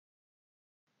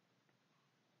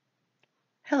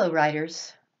Hello,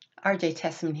 writers. RJ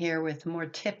Thesman here with more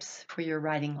tips for your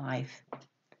writing life.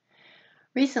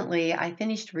 Recently, I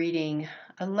finished reading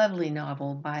a lovely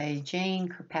novel by Jane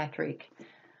Kirkpatrick,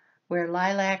 Where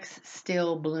Lilacs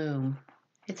Still Bloom.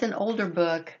 It's an older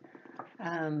book,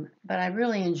 but I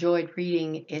really enjoyed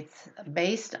reading. It's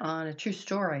based on a true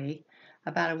story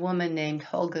about a woman named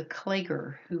Helga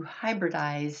Klager who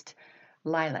hybridized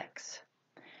lilacs.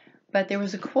 But there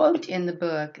was a quote in the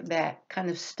book that kind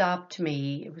of stopped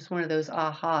me. It was one of those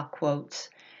aha quotes.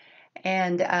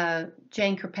 And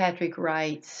Jane Kirkpatrick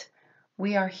writes,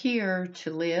 "We are here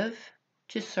to live,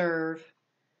 to serve,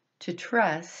 to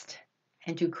trust,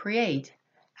 and to create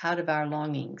out of our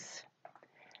longings."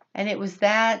 And it was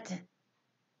that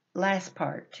last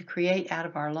part, to create out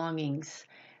of our longings,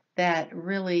 that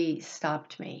really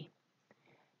stopped me.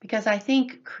 Because I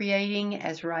think creating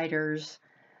as writers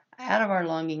out of our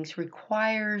longings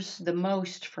requires the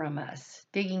most from us,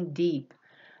 digging deep,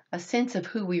 a sense of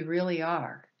who we really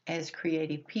are as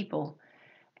creative people,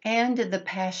 and the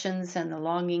passions and the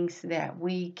longings that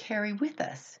we carry with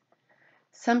us.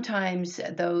 Sometimes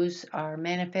those are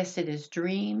manifested as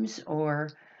dreams,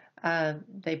 or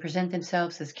they present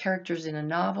themselves as characters in a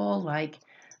novel, like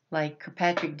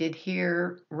Kirkpatrick did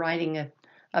here, writing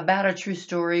about a true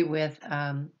story with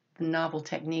the novel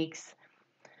techniques.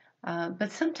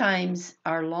 But sometimes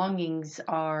our longings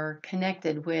are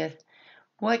connected with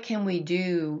what can we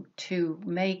do to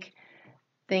make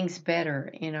things better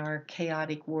in our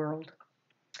chaotic world.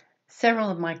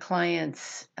 Several of my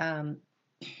clients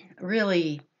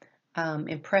really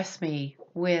impress me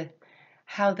with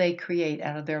how they create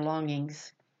out of their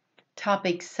longings.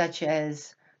 Topics such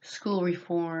as school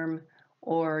reform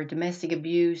or domestic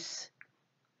abuse,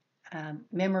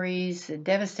 memories,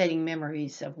 devastating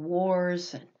memories of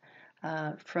wars,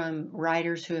 from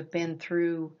writers who have been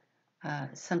through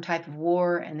some type of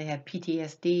war and they have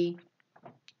PTSD,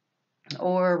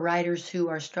 or writers who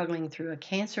are struggling through a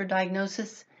cancer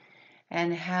diagnosis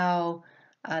and how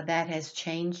that has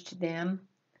changed them.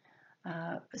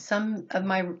 Some of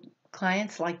my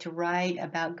clients like to write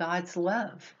about God's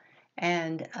love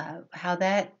and how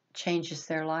that changes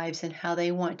their lives and how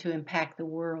they want to impact the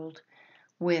world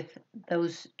with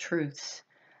those truths,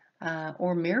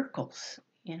 or miracles.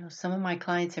 Some of my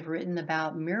clients have written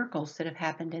about miracles that have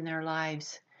happened in their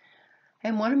lives.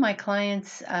 And one of my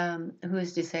clients, who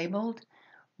is disabled,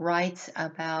 writes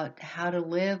about how to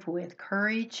live with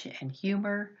courage and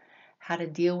humor, how to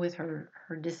deal with her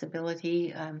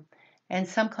disability. And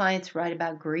some clients write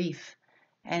about grief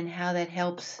and how that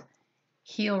helps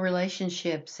heal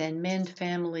relationships and mend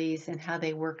families and how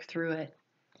they work through it.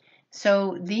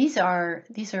 So these are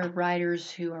writers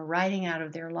who are writing out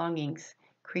of their longings,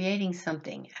 creating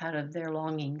something out of their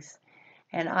longings.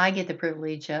 And I get the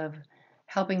privilege of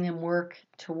helping them work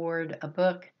toward a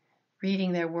book,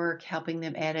 reading their work, helping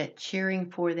them edit, cheering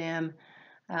for them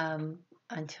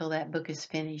until that book is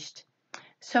finished.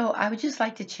 So I would just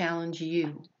like to challenge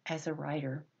you as a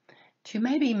writer to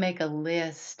maybe make a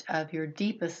list of your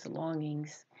deepest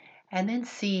longings and then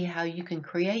see how you can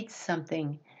create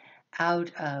something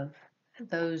out of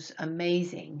those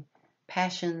amazing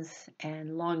passions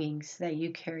and longings that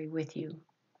you carry with you.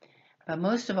 But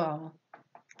most of all,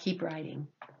 keep writing,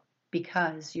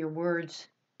 because your words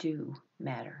do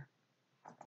matter.